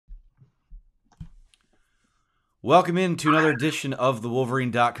Welcome in to another edition of the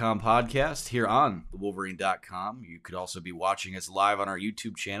Wolverine.com podcast here on the Wolverine.com. You could also be watching us live on our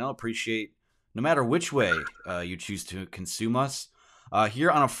YouTube channel. Appreciate no matter which way you choose to consume us. Here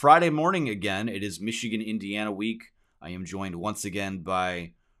on a Friday morning again, it is Michigan-Indiana week. I am joined once again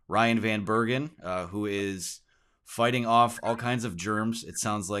by Ryan Van Bergen, who is fighting off all kinds of germs, it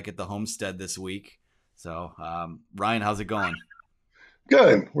sounds like, at the homestead this week. So, Ryan, how's it going?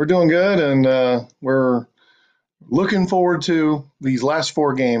 Good. We're doing good, and we're looking forward to these last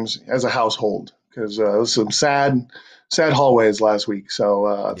four games as a household because it was some sad hallways last week.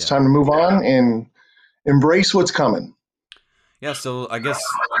 So it's Yeah. time to move on and embrace what's coming. Yeah, so I guess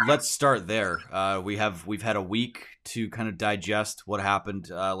let's start there. We've had a week to kind of digest what happened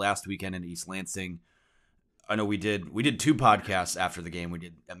last weekend in East Lansing. I know we did two podcasts after the game. We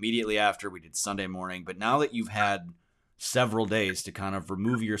did immediately after, we did Sunday morning. But now that you've had several days to kind of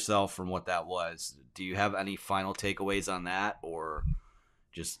remove yourself from what that was, do you have any final takeaways on that, or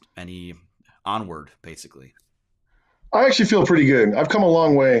just any onward, basically? I actually feel pretty good. I've come a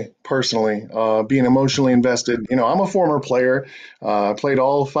long way personally, being emotionally invested. I'm a former player. Played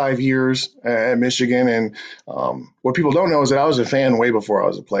all 5 years at Michigan, and what people don't know is that I was a fan way before I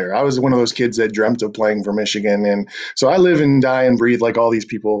was a player. I was one of those kids that dreamt of playing for Michigan, and so I live and die and breathe like all these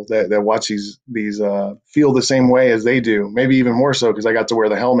people that watch these feel the same way as they do. Maybe even more so because I got to wear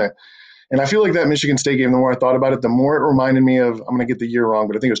the helmet. And I feel like that Michigan State game, the more I thought about it, the more it reminded me of, I'm going to get the year wrong,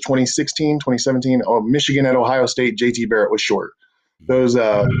 but I think it was 2016, 2017. Oh, Michigan at Ohio State, JT Barrett was short. Those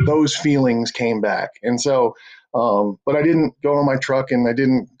feelings came back. And so, but I didn't go on my truck and I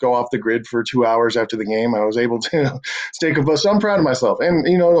didn't go off the grid for 2 hours after the game. I was able to stay composed. So I'm proud of myself. And,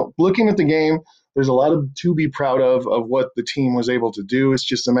 looking at the game, there's a lot to be proud of what the team was able to do. It's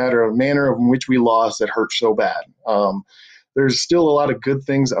just a matter of manner in which we lost that hurt so bad. There's still a lot of good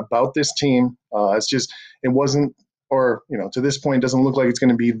things about this team. It's just it wasn't, or to this point, doesn't look like it's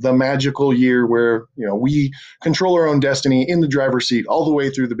going to be the magical year where we control our own destiny in the driver's seat all the way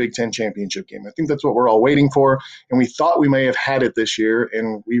through the Big Ten championship game. I think that's what we're all waiting for, and we thought we may have had it this year,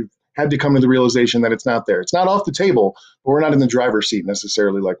 and we've had to come to the realization that it's not there. It's not off the table, but we're not in the driver's seat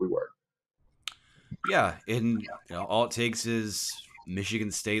necessarily like we were. Yeah, and all it takes is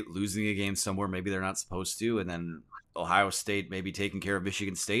Michigan State losing a game somewhere maybe they're not supposed to, and then Ohio State maybe taking care of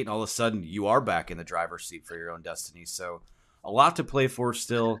Michigan State, and all of a sudden you are back in the driver's seat for your own destiny. So a lot to play for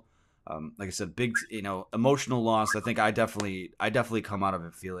still. Like I said, big emotional loss. I think I definitely come out of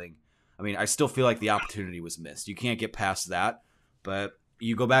it feeling. I mean, I still feel like the opportunity was missed. You can't get past that, but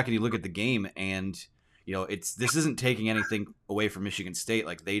you go back and you look at the game, and this isn't taking anything away from Michigan State.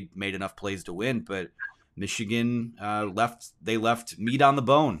 Like, they made enough plays to win, but Michigan left meat on the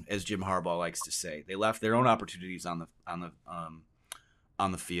bone, as Jim Harbaugh likes to say. They left their own opportunities on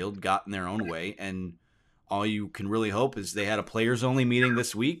the field, got in their own way, and all you can really hope is they had a players only meeting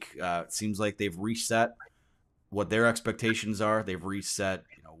this week. It seems like they've reset what their expectations are. They've reset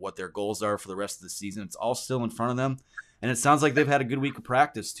what their goals are for the rest of the season. It's all still in front of them. And it sounds like they've had a good week of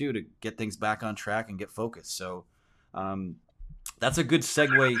practice, too, to get things back on track and get focused. So that's a good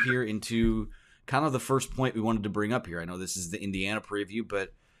segue here into kind of the first point we wanted to bring up here. I know this is the Indiana preview,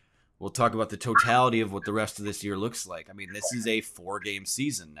 but we'll talk about the totality of what the rest of this year looks like. I mean, this is a 4-game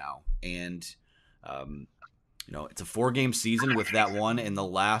season now. And, it's a 4-game season with that one, and the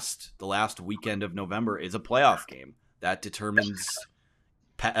last weekend of November is a playoff game. That determines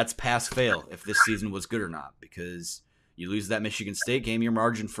that's pass-fail if this season was good or not, because you lose that Michigan State game, your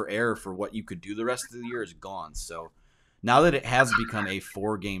margin for error for what you could do the rest of the year is gone. So now that it has become a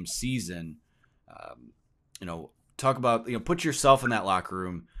 4-game season, talk about, put yourself in that locker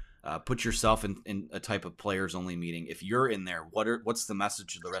room, put yourself in a type of players only meeting. If you're in there, what's the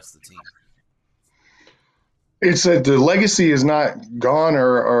message to the rest of the team? It's that the legacy is not gone,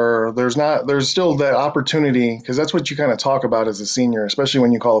 or there's still that opportunity, because that's what you kind of talk about as a senior, especially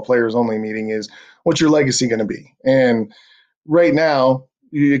when you call a players only meeting, is what's your legacy going to be? And right now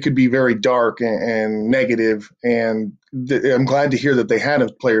it could be very dark and negative, and I'm glad to hear that they had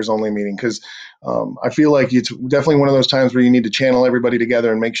a players only meeting, because I feel like it's definitely one of those times where you need to channel everybody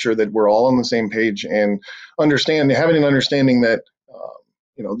together and make sure that we're all on the same page and having an understanding that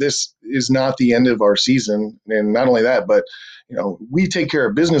this is not the end of our season. And not only that, but we take care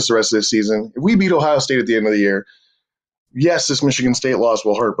of business the rest of this season. If we beat Ohio State at the end of the year, yes, this Michigan State loss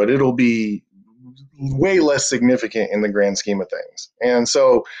will hurt, but it'll be way less significant in the grand scheme of things. And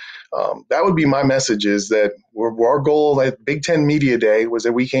so that would be my message, is that our goal at Big Ten Media Day was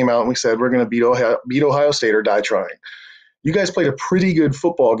that we came out and we said we're going to beat Ohio State or die trying. You guys played a pretty good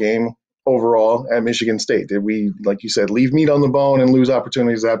football game overall at Michigan State. Did we, like you said, leave meat on the bone and lose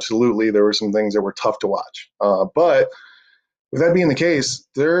opportunities? Absolutely. There were some things that were tough to watch. But with that being the case,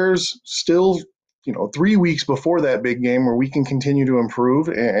 there's still 3 weeks before that big game where we can continue to improve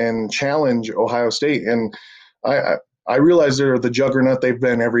and challenge Ohio State. And I I realize they're the juggernaut they've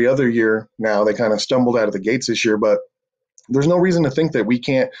been every other year now. They kind of stumbled out of the gates this year, but there's no reason to think that we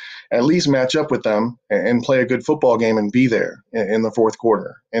can't at least match up with them and play a good football game and be there in the fourth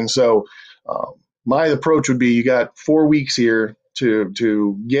quarter. And so, my approach would be: you got 4 weeks here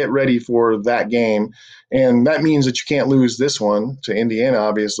to get ready for that game, and that means that you can't lose this one to Indiana,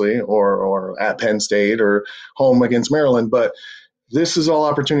 obviously, or at Penn State or home against Maryland. But this is all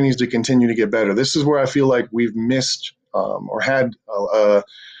opportunities to continue to get better. This is where I feel like we've missed or had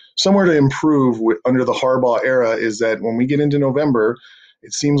somewhere to improve under the Harbaugh era, is that when we get into November,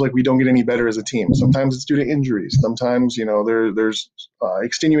 it seems like we don't get any better as a team. Sometimes it's due to injuries. Sometimes, there's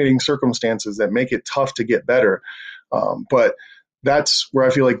extenuating circumstances that make it tough to get better. But that's where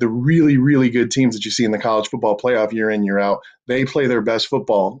I feel like the really, really good teams that you see in the college football playoff year in, year out, they play their best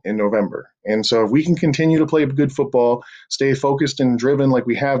football in November. And so if we can continue to play good football, stay focused and driven like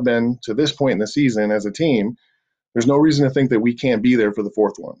we have been to this point in the season as a team, there's no reason to think that we can't be there for the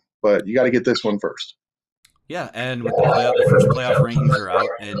fourth one. But you got to get this one first. Yeah, and with the first playoff rankings are out,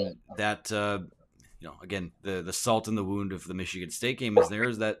 and that again, the salt in the wound of the Michigan State game is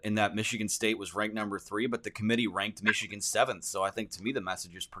that Michigan State was ranked number 3, but the committee ranked Michigan 7th. So I think, to me, the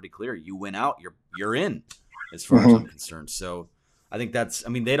message is pretty clear: you win out, you're in, as far as I'm concerned. So I think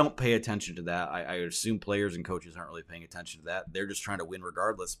they don't pay attention to that. I assume players and coaches aren't really paying attention to that. They're just trying to win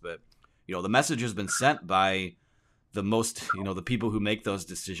regardless. But the message has been sent by the people who make those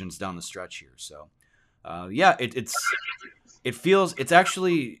decisions down the stretch here. So. The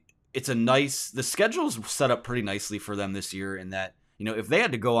schedule's set up pretty nicely for them this year, in that, if they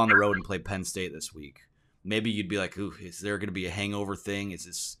had to go on the road and play Penn State this week, maybe you'd be like, ooh, is there going to be a hangover thing?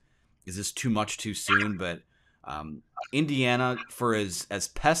 Is this too much too soon? But Indiana, for as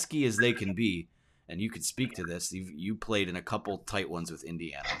pesky as they can be, and you could speak to this, you played in a couple tight ones with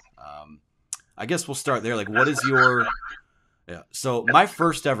Indiana. I guess we'll start there. Like, what is your... Yeah. So my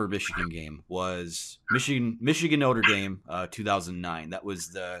first ever Michigan game was Michigan Notre Dame, 2009. That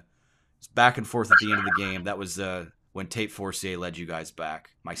was back and forth at the end of the game. That was when Tate Forcier led you guys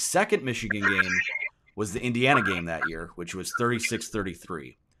back. My second Michigan game was the Indiana game that year, which was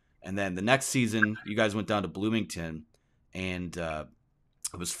 36-33. And then the next season, you guys went down to Bloomington, and it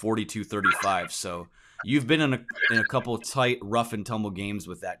was 42-35. So you've been in a couple of tight, rough and tumble games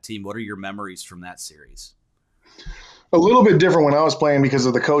with that team. What are your memories from that series? A little bit different when I was playing because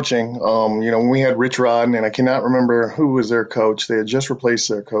of the coaching. When we had Rich Rod, and I cannot remember who was their coach. They had just replaced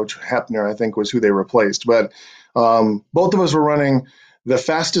their coach. Hepner, I think, was who they replaced. But both of us were running the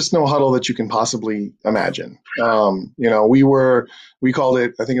fastest no huddle that you can possibly imagine. We called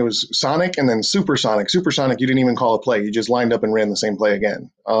it, I think it was Sonic and then Supersonic. Supersonic, you didn't even call a play. You just lined up and ran the same play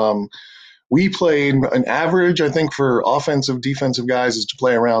again. We played an average, I think, for offensive, defensive guys is to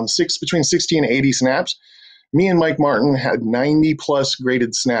play around between 60 and 80 snaps. Me and Mike Martin had 90-plus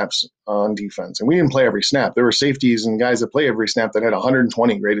graded snaps on defense, and we didn't play every snap. There were safeties and guys that play every snap that had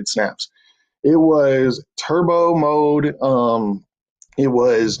 120 graded snaps. It was turbo mode. It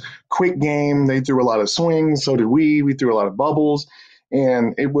was quick game. They threw a lot of swings. So did we. We threw a lot of bubbles,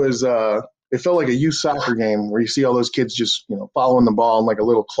 and it felt like a youth soccer game where you see all those kids just following the ball in like a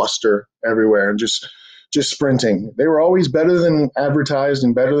little cluster everywhere and just sprinting. They were always better than advertised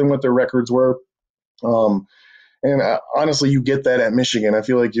and better than what their records were. Honestly, you get that at Michigan. I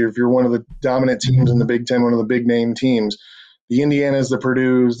feel like if you're one of the dominant teams in the Big Ten, one of the big name teams, the Indianas, the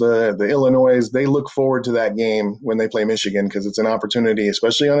Purdues, the Illinois, they look forward to that game when they play Michigan, because it's an opportunity,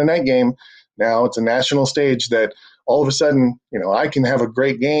 especially on a night game. Now it's a national stage that all of a sudden, I can have a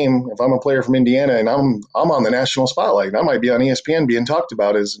great game if I'm a player from Indiana and I'm on the national spotlight. I might be on ESPN being talked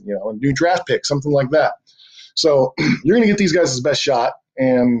about as a new draft pick, something like that. So you're going to get these guys' best shot,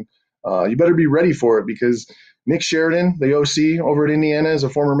 and you better be ready for it, because Nick Sheridan, the OC over at Indiana, is a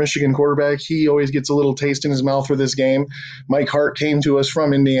former Michigan quarterback. He always gets a little taste in his mouth for this game. Mike Hart came to us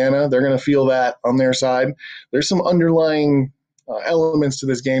from Indiana. They're going to feel that on their side. There's some underlying elements to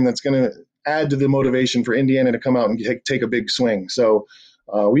this game that's going to add to the motivation for Indiana to come out and take a big swing. So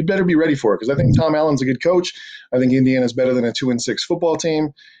we'd better be ready for it, because I think Tom Allen's a good coach. I think Indiana's better than a 2-6 football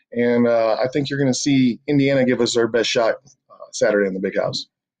team. And I think you're going to see Indiana give us their best shot Saturday in the Big House.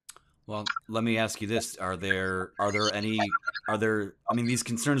 Well, let me ask you this. I mean, these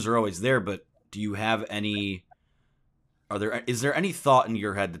concerns are always there, but do you have any Is there any thought in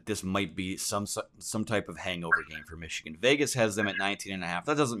your head that this might be some type of hangover game for Michigan? Vegas has them at 19.5.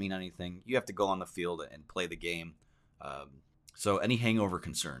 That doesn't mean anything. You have to go on the field and play the game. So any hangover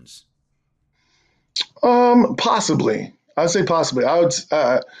concerns? Possibly. I'd say possibly.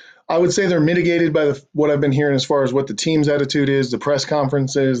 I would say they're mitigated by what I've been hearing as far as what the team's attitude is, the press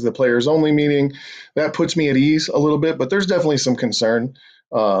conferences, the players only meeting. That puts me at ease a little bit, but there's definitely some concern,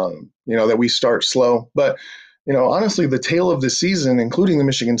 that we start slow. But honestly, the tale of the season, including the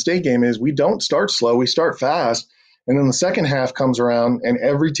Michigan State game, is we don't start slow, we start fast. And then the second half comes around, and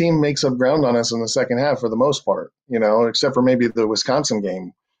every team makes up ground on us in the second half for the most part, except for maybe the Wisconsin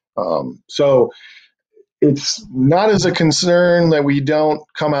game. So it's not as a concern that we don't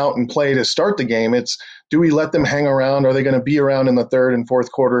come out and play to start the game. It's, do we let them hang around? Are they going to be around in the third and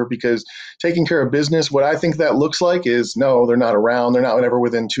fourth quarter? Because taking care of business, what I think that looks like is, no, they're not around. They're not ever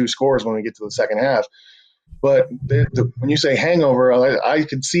within 2 scores when we get to the second half. But when you say hangover, I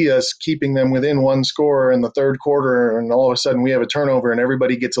could see us keeping them within 1 score in the third quarter, and all of a sudden we have a turnover and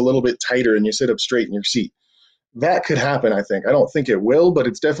everybody gets a little bit tighter and you sit up straight in your seat. That could happen, I think. I don't think it will, but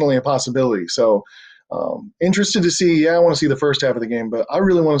it's definitely a possibility. So interested to see. Yeah, I want to see the first half of the game, but I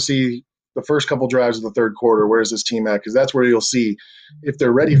really want to see the first couple drives of the third quarter. Where's this team at? Because that's where you'll see if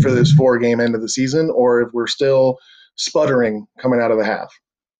they're ready for this 4-game end of the season or if we're still sputtering coming out of the half.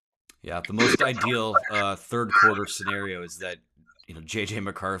 Yeah, the most ideal third quarter scenario is that JJ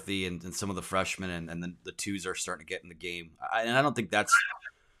McCarthy and some of the freshmen and then the twos are starting to get in the game. And I don't think that's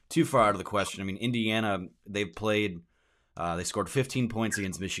too far out of the question. I mean, Indiana, they've played. They scored 15 points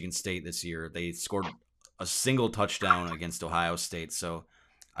against Michigan State this year. They scored a single touchdown against Ohio State. So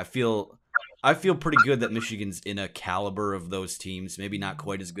I feel pretty good that Michigan's in a caliber of those teams. Maybe not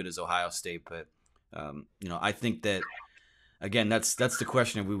quite as good as Ohio State, but I think that, again, that's the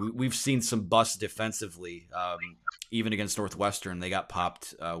question. We've seen some busts defensively, even against Northwestern. They got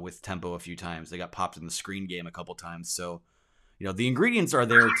popped with tempo a few times. They got popped in the screen game a couple times. So the ingredients are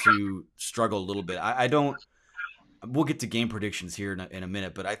there to struggle a little bit. I don't. We'll get to game predictions here in a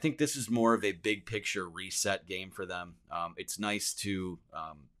minute, but I think this is more of a big picture reset game for them. It's nice to,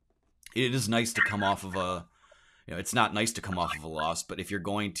 it is nice to come off of it's not nice to come off of a loss, but if you're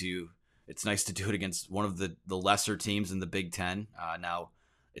going to, it's nice to do it against one of the lesser teams in the Big Ten. Now,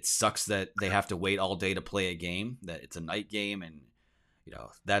 it sucks that they have to wait all day to play a game, that it's a night game, and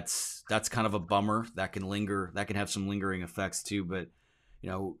that's kind of a bummer. That can linger, that can have some lingering effects too, but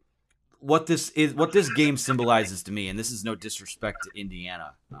what this game symbolizes to me, and this is no disrespect to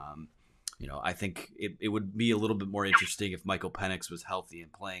Indiana. I think it would be a little bit more interesting if Michael Penix was healthy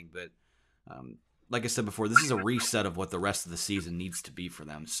and playing. But like I said before, this is a reset of what the rest of the season needs to be for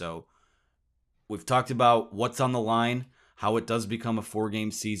them. So we've talked about what's on the line, how it does become a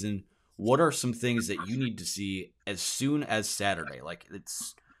 4-game season. What are some things that you need to see as soon as Saturday? Like,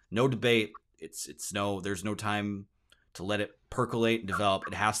 it's no debate. There's no time to let it percolate and develop.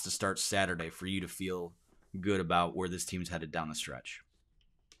 It has to start Saturday for you to feel good about where this team's headed down the stretch.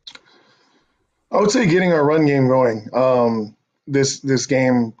 I would say getting our run game going this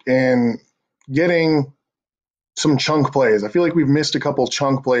game and getting some chunk plays. I feel like we've missed a couple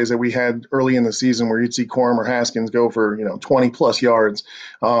chunk plays that we had early in the season where you'd see Corum or Haskins go for 20+ yards.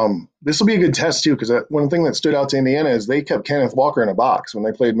 This will be a good test too, because one thing that stood out to Indiana is they kept Kenneth Walker in a box when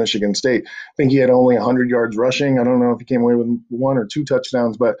they played Michigan State. I think he had only 100 yards rushing. I don't know if he came away with 1 or 2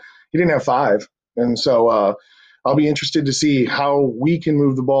 touchdowns, but he didn't have 5. And so I'll be interested to see how we can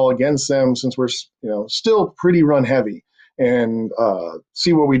move the ball against them, since we're still pretty run heavy, and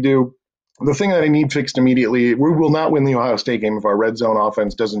see what we do. The thing that I need fixed immediately, we will not win the Ohio State game if our red zone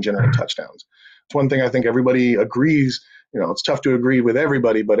offense doesn't generate touchdowns. It's one thing I think everybody agrees. It's tough to agree with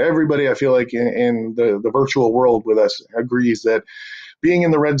everybody, but everybody, I feel like in the virtual world with us, agrees that being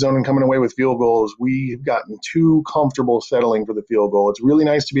in the red zone and coming away with field goals, we've gotten too comfortable settling for the field goal. It's really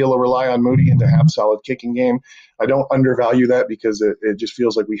nice to be able to rely on Moody and to have a solid kicking game. I don't undervalue that, because it just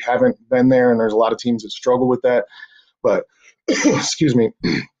feels like we haven't been there, and there's a lot of teams that struggle with that. But excuse me.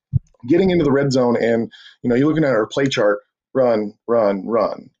 Getting into the red zone, and you're looking at our play chart: run, run,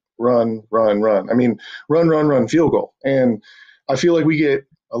 run, run, run, run. I mean, run, run, run, field goal. And I feel like we get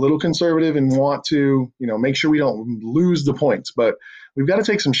a little conservative and want to, make sure we don't lose the points. But we've got to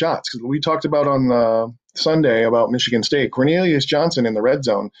take some shots, because we talked about on Sunday about Michigan State. Cornelius Johnson in the red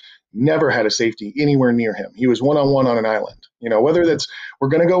zone never had a safety anywhere near him. He was one-on-one on an island. Whether that's we're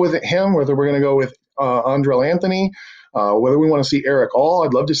going to go with him, whether we're going to go with Andrel Anthony. Whether we want to see Eric All,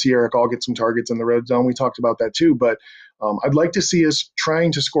 I'd love to see Eric All get some targets in the red zone. We talked about that too. But I'd like to see us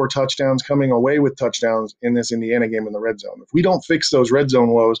trying to score touchdowns, coming away with touchdowns in this Indiana game in the red zone. If we don't fix those red zone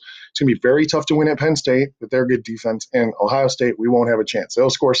woes, it's going to be very tough to win at Penn State with their good defense. And Ohio State, we won't have a chance. They'll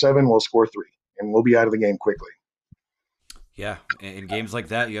score 7, we'll score 3, and we'll be out of the game quickly. Yeah, in games like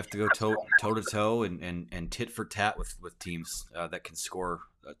that, you have to go toe to toe and tit for tat with teams that can score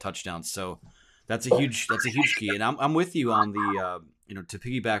touchdowns. So that's a huge key. And I'm with you on the to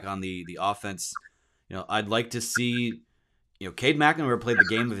piggyback on the offense. I'd like to see Cade McNamara played the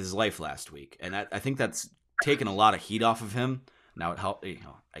game of his life last week, and I think that's taken a lot of heat off of him. Now it helped.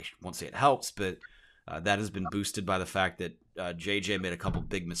 I won't say it helps, but that has been boosted by the fact that JJ made a couple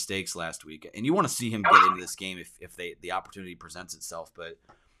big mistakes last week, and you want to see him get into this game if the opportunity presents itself. But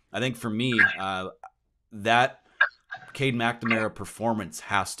I think for me, that Cade McNamara performance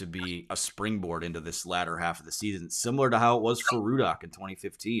has to be a springboard into this latter half of the season, similar to how it was for Rudock in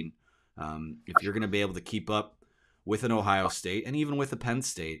 2015. If you're going to be able to keep up with an Ohio State and even with a Penn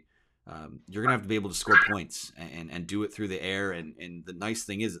State, you're going to have to be able to score points and do it through the air. And the nice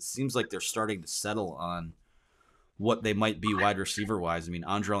thing is, it seems like they're starting to settle on what they might be wide receiver wise. I mean,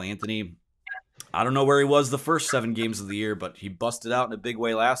 Andrell Anthony, I don't know where he was the first 7 games of the year, but he busted out in a big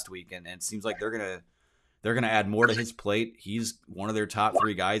way last week, and it seems like they're gonna add more to his plate. He's one of their top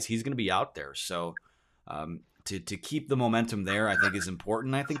 3 guys. He's gonna be out there, so to keep the momentum there, I think is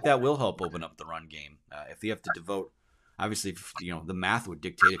important. I think that will help open up the run game. If you have to devote, obviously, the math would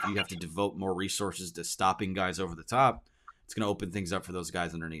dictate if you have to devote more resources to stopping guys over the top, it's gonna open things up for those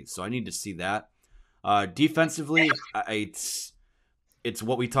guys underneath. So I need to see that. Defensively, it's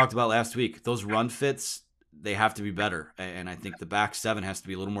what we talked about last week. Those run fits, they have to be better, and I think the back 7 has to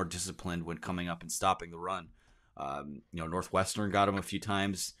be a little more disciplined when coming up and stopping the run. Northwestern got him a few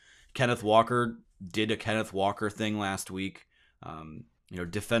times. Kenneth Walker did a Kenneth Walker thing last week.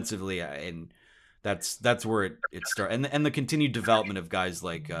 Defensively, and that's where it starts. And the continued development of guys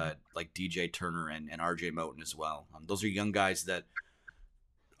like DJ Turner and RJ Moten as well. Those are young guys that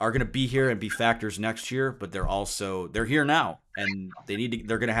are going to be here and be factors next year, but they're here now, and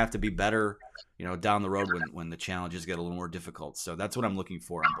they're going to have to be better, down the road when the challenges get a little more difficult. So that's what I'm looking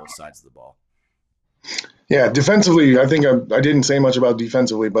for on both sides of the ball. Yeah, defensively, I think I didn't say much about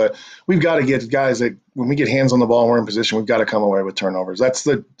defensively, but we've got to get guys that when we get hands on the ball and we're in position, we've got to come away with turnovers. That's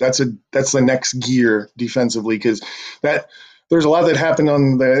the next gear defensively, because there's a lot that happened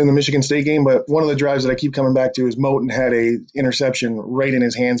in the Michigan State game, but one of the drives that I keep coming back to is Moten had a interception right in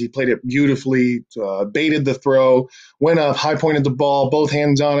his hands. He played it beautifully, baited the throw, went up, high pointed the ball, both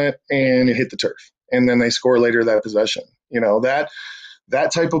hands on it, and it hit the turf. And then they score later that possession.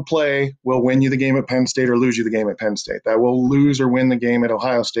 That type of play will win you the game at Penn State or lose you the game at Penn State. That will lose or win the game at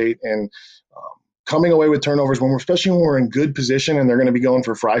Ohio State. And coming away with turnovers, especially when we're in good position and they're going to be going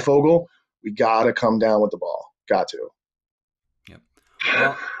for Freifogel, we got to come down with the ball. Got to.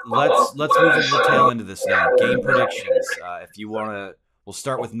 Well, let's move into the tail end of this now. Game predictions. If you want to, we'll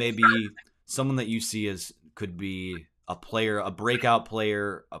start with maybe someone that you see as could be a player, a breakout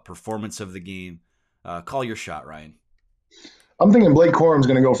player, a performance of the game. Call your shot, Ryan. I'm thinking Blake Corum's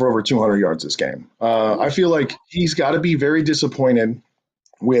going to go for over 200 yards this game. I feel like he's got to be very disappointed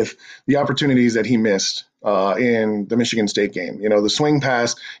with the opportunities that he missed in the Michigan State game. The swing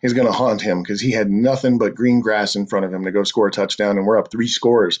pass is going to haunt him because he had nothing but green grass in front of him to go score a touchdown, and we're up 3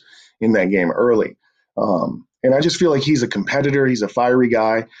 scores in that game early. And I just feel like he's a competitor. He's a fiery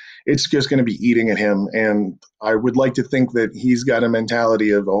guy. It's just going to be eating at him. And I would like to think that he's got a mentality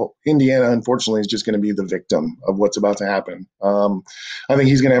of Indiana, unfortunately, is just going to be the victim of what's about to happen. I think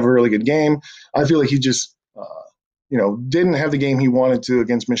he's going to have a really good game. I feel like he just didn't have the game he wanted to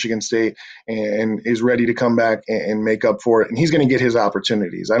against Michigan State and is ready to come back and make up for it. And he's going to get his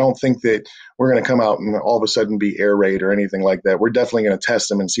opportunities. I don't think that we're going to come out and all of a sudden be air raid or anything like that. We're definitely going to test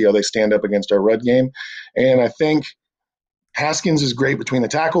them and see how they stand up against our run game. And I think Haskins is great between the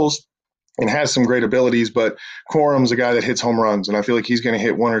tackles and has some great abilities, but Corum's a guy that hits home runs. And I feel like he's going to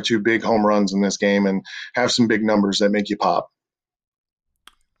hit 1 or 2 big home runs in this game and have some big numbers that make you pop.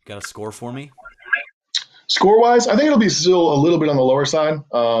 Got a score for me? Score-wise, I think it'll be still a little bit on the lower side.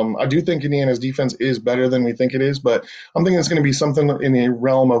 I do think Indiana's defense is better than we think it is, but I'm thinking it's going to be something in the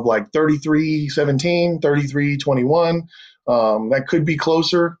realm of like 33-17, 33-21. That could be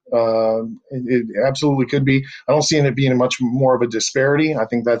closer. It absolutely could be. I don't see it being much more of a disparity. I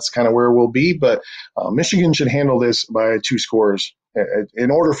think that's kind of where we'll be, but Michigan should handle this by 2 scores in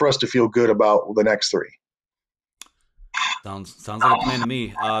order for us to feel good about the next 3. Sounds like a plan to me.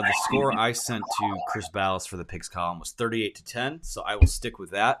 The score I sent to Chris Ballas for the picks column was 38-10, so I will stick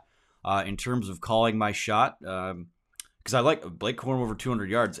with that. In terms of calling my shot, because I like Blake Corum over 200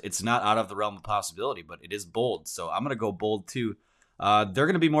 yards. It's not out of the realm of possibility, but it is bold. So I'm going to go bold too. They're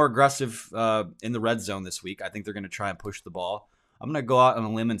going to be more aggressive in the red zone this week. I think they're going to try and push the ball. I'm going to go out on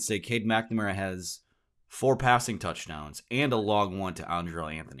a limb and say Cade McNamara has 4 passing touchdowns and a long one to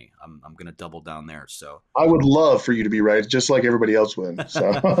Andrel Anthony. I'm going to double down there. So I would love for you to be right, just like everybody else would.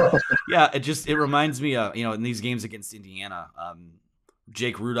 So yeah, it reminds me of, in these games against Indiana,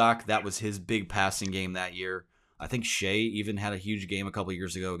 Jake Rudock, that was his big passing game that year. I think Shea even had a huge game a couple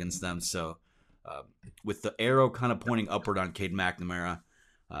years ago against them. So with the arrow kind of pointing upward on Cade McNamara,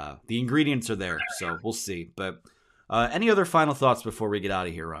 the ingredients are there. So we'll see. But any other final thoughts before we get out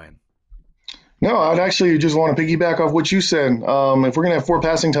of here, Ryan? no, I'd actually just want to piggyback off what you said. If we're going to have 4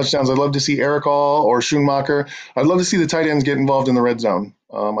 passing touchdowns, I'd love to see Eric All or Schoonmaker. I'd love to see the tight ends get involved in the red zone.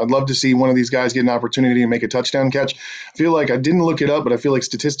 I'd love to see one of these guys get an opportunity to make a touchdown catch. I feel like I didn't look it up, but I feel like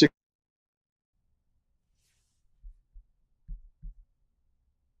statistically,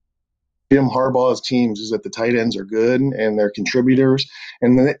 Jim Harbaugh's teams is that the tight ends are good and they're contributors.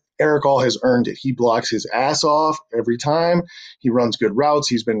 And then Eric All has earned it. He blocks his ass off every time. He runs good routes.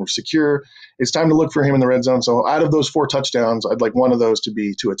 He's been secure. It's time to look for him in the red zone. So out of those 4 touchdowns, I'd like one of those to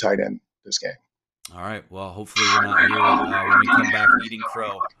be to a tight end this game. All right. Well, hopefully we're not here when we come back eating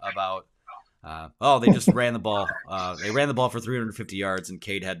crow about, they just ran the ball. They ran the ball for 350 yards, and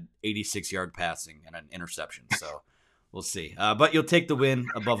Cade had 86-yard passing and an interception. So we'll see. But you'll take the win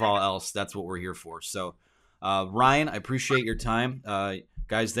above all else. That's what we're here for. So, Ryan, I appreciate your time.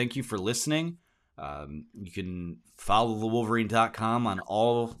 Guys, thank you for listening. You can follow thewolverine.com on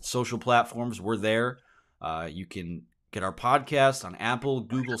all social platforms. We're there. You can get our podcast on Apple,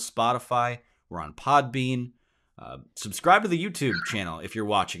 Google, Spotify. We're on Podbean. Subscribe to the YouTube channel if you're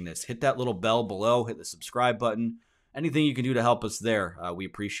watching this. Hit that little bell below. Hit the subscribe button. Anything you can do to help us there, we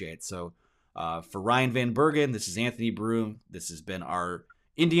appreciate. So for Ryan Van Bergen, this is Anthony Broome. This has been our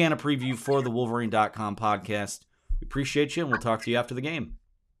Indiana preview for the Wolverine.com podcast. We appreciate you, and we'll talk to you after the game.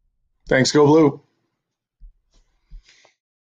 Thanks. Go Blue.